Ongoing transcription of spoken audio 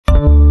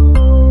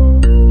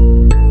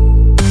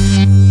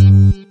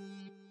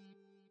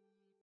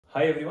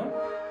Hi everyone,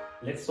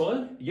 let's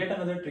solve yet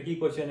another tricky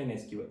question in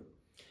SQL.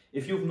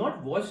 If you've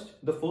not watched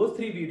the first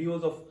 3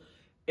 videos of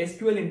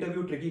SQL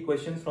interview tricky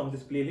questions from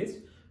this playlist,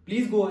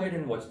 please go ahead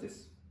and watch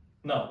this.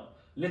 Now,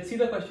 let's see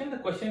the question. The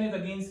question is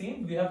again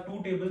same. We have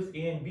two tables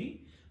A and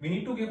B. We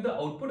need to give the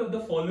output of the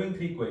following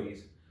 3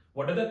 queries.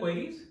 What are the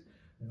queries?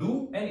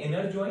 Do an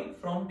inner join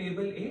from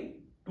table A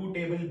to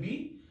table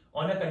B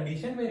on a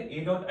condition where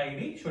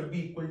A.id should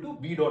be equal to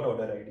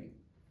B.order.id.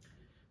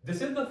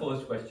 This is the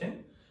first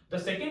question. The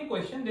second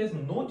question, there is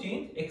no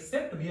change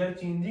except we are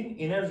changing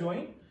inner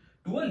join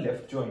to a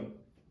left join.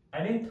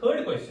 And in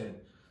third question,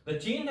 the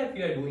change that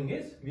we are doing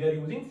is we are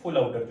using full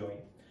outer join.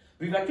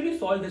 We've actually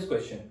solved this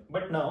question,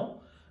 but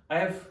now I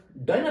have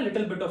done a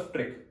little bit of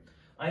trick.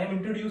 I am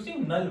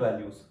introducing null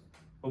values,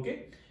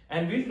 okay?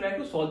 And we'll try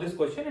to solve this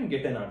question and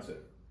get an answer.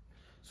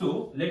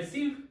 So let's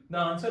see the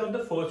answer of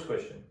the first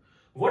question.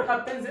 What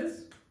happens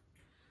is,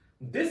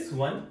 this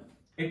one,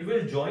 it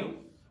will join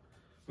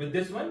with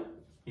this one,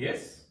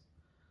 yes.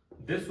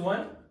 This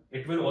one,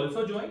 it will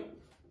also join,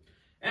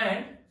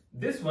 and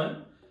this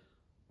one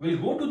will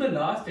go to the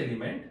last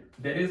element.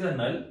 There is a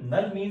null.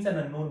 Null means an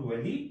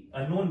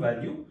unknown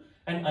value,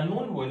 and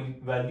unknown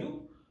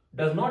value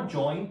does not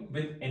join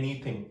with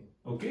anything.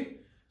 Okay.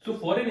 So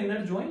for an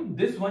inner join,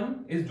 this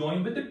one is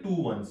joined with the 2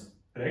 ones,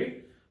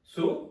 right?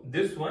 So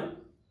this one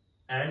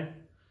and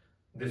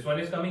this one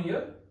is coming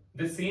here.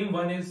 The same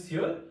one is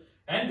here,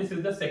 and this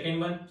is the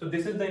second one. So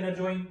this is the inner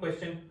join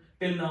question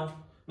till now.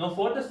 Now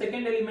for the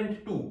second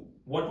element 2,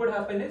 what would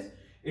happen is,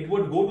 it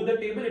would go to the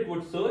table, it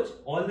would search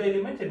all the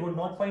elements, it would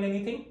not find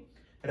anything,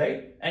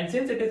 right? And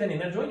since it is an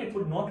inner join, it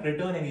would not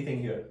return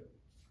anything here.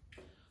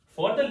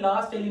 For the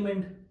last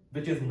element,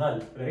 which is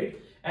null, right?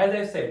 As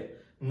I said,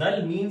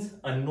 null means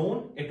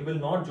unknown, it will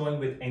not join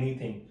with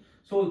anything.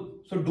 So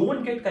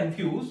don't get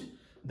confused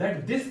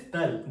that this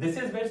null, this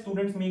is where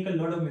students make a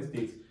lot of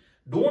mistakes.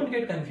 Don't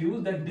get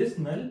confused that this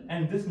null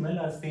and this null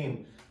are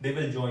same, they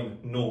will join.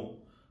 No.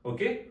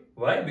 Okay?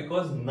 Why?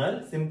 Because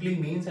null simply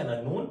means an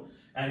unknown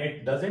and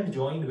it doesn't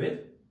join with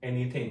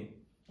anything.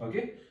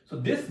 Okay? So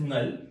this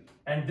null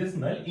and this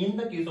null in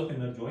the case of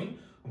inner join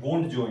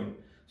won't join.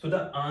 So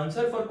the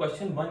answer for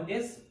question 1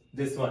 is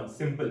this one,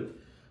 simple,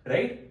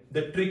 right?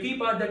 The tricky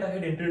part that I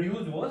had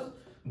introduced was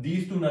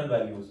these 2 null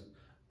values.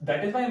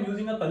 That is why I'm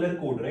using a color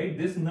code, right?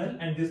 This null,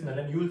 and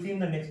you will see in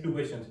the next 2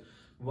 questions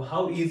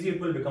how easy it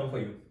will become for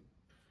you.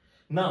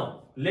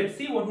 Now, let's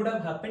see what would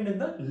have happened in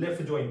the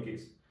left join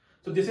case.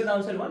 So this is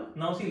answer 1.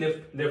 Now see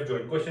left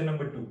join, question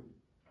number 2.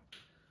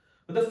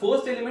 So the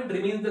first element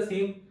remains the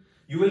same.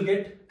 You will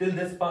get till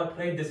this part,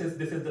 right? This is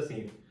the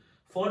same.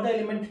 For the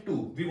element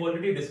 2, we've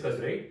already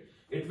discussed, right?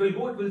 It will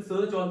go, it will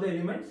search all the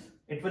elements,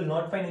 it will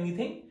not find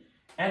anything.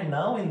 And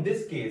now in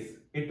this case,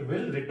 it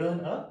will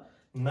return a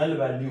null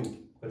value,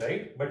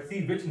 right? But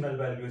see which null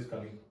value is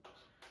coming.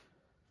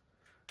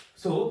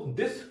 So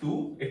this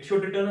 2, it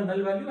should return a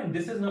null value, and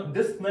this null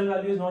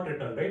value is not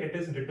returned, right? It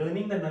is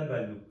returning the null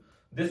value.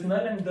 This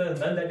null and the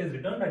null that is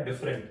returned are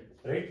different,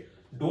 right?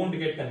 Don't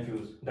get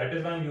confused. That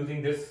is why I'm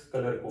using this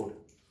color code.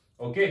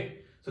 Okay.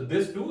 So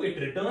this 2, it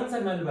returns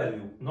a null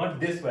value, not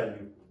this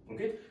value.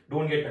 Okay.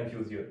 Don't get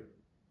confused here.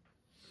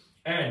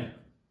 And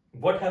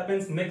what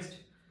happens next?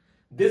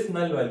 This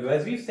null value,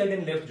 as we've said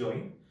in left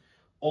join,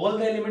 all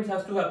the elements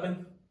has to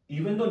happen.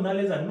 Even though null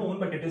is unknown,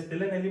 but it is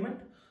still an element.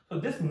 So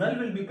this null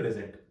will be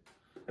present,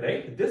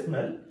 right? This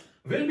null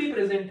will be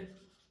present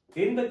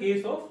in the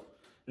case of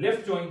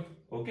left join.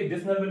 Okay,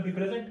 this null will be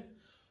present.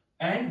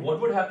 And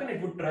what would happen? It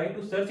would try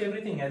to search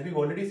everything. As we've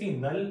already seen,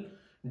 null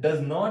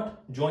does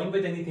not join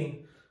with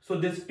anything. So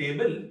this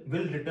table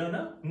will return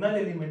a null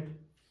element.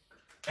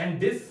 And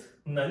this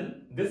null,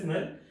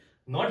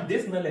 not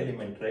this null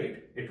element,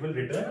 right? It will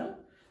return a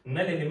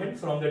null element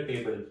from the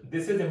table.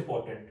 This is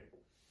important.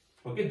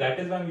 Okay, that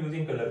is why I'm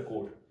using color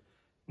code.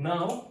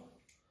 Now,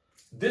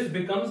 this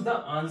becomes the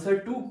answer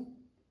 2,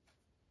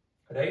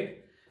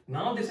 right?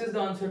 Now this is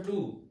the answer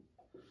 2.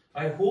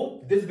 I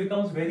hope this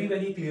becomes very,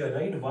 very clear,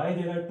 right? Why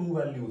there are 2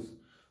 values.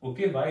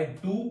 Okay, why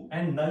 2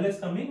 and null is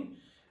coming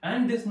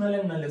and this null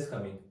and null is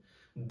coming.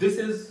 This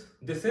is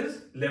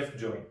left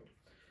join.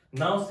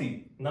 Now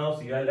see,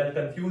 I'll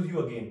confuse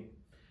you again.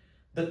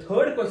 The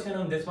third question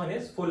on this one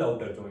is full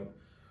outer join.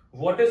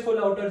 What is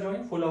full outer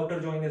join? Full outer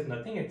join is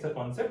nothing. It's a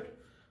concept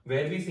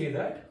where we say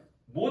that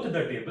both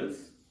the tables,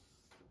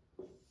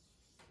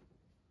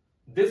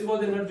 this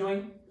was inner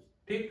join,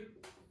 tick,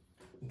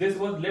 this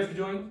was left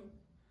join,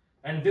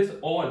 and this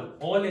all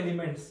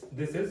elements,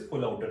 this is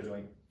full outer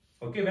join.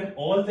 Okay, when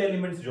all the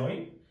elements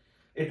join,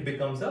 it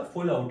becomes a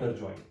full outer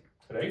join,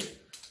 right?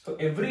 So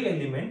every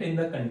element in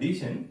the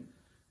condition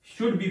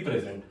should be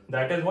present.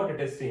 That is what it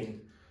is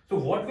saying. So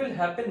what will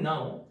happen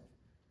now?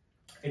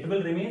 It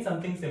will remain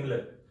something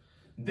similar.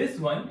 This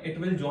one, it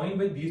will join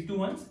with these 2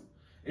 ones.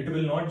 It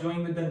will not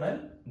join with the null.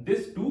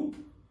 This 2,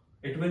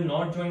 it will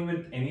not join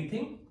with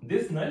anything.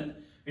 This null,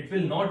 it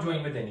will not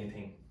join with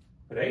anything,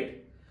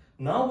 right?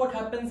 Now what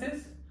happens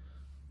is,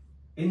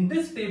 in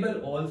this table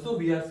also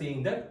we are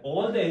saying that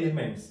all the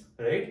elements,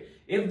 right,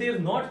 if they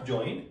have not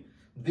joined,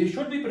 they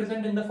should be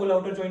present in the full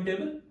outer join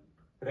table.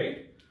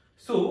 right?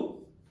 So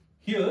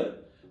here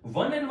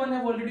 1 and 1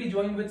 have already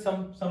joined with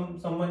some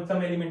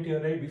element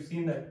here, right? We've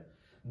seen that.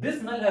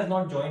 This null has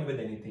not joined with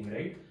anything,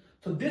 right?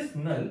 So this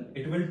null,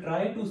 it will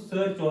try to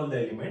search all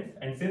the elements,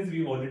 and since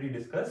we've already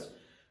discussed,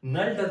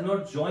 null does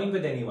not join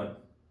with anyone,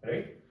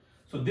 right?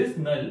 So this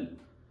null,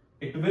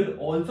 it will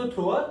also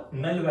throw a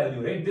null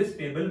value, right? This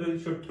table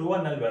should throw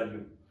a null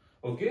value.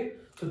 Okay,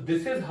 so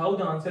this is how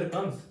the answer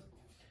comes.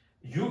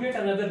 You get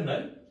another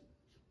null,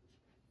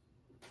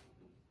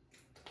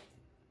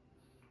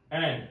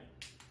 and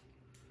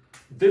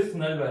this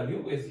null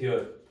value is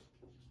here.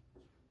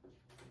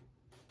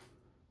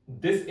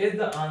 This is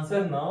the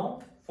answer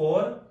now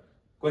for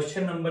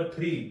question number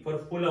 3 for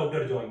full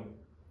outer join.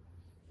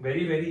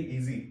 Very, very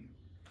easy,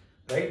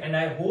 right? And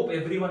I hope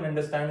everyone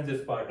understands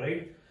this part,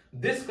 right?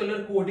 This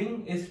color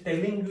coding is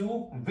telling you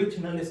which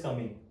null is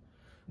coming.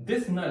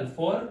 This null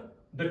for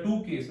the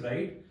 2 case,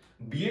 right?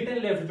 Be it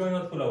in left join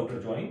or full outer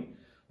join,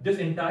 this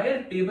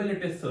entire table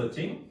it is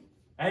searching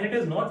and it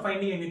is not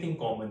finding anything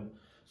common.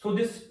 So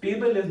this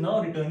table is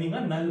now returning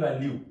a null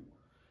value.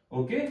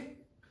 Okay.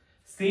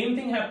 Same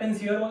thing happens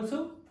here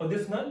also for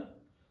this null,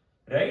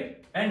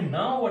 right? And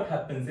now what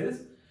happens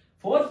is,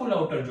 for full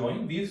outer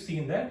join, we've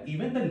seen that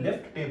even the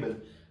left table,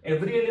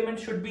 every element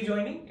should be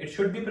joining, it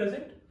should be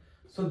present.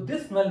 So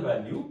this null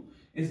value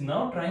is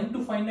now trying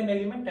to find an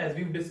element. As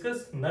we've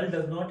discussed, null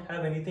does not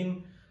have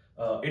anything,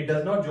 it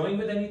does not join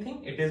with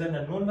anything, it is an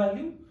unknown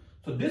value.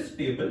 So this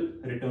table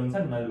returns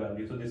a null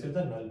value. So this is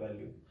the null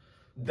value.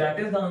 That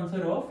is the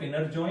answer of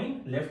inner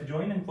join, left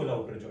join and full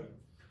outer join.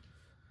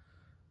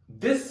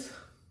 This,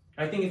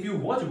 I think if you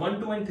watch 1,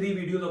 2 and 3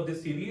 videos of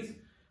this series,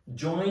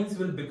 joins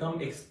will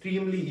become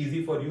extremely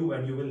easy for you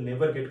and you will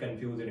never get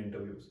confused in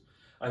interviews.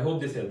 I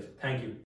hope this helps. Thank you.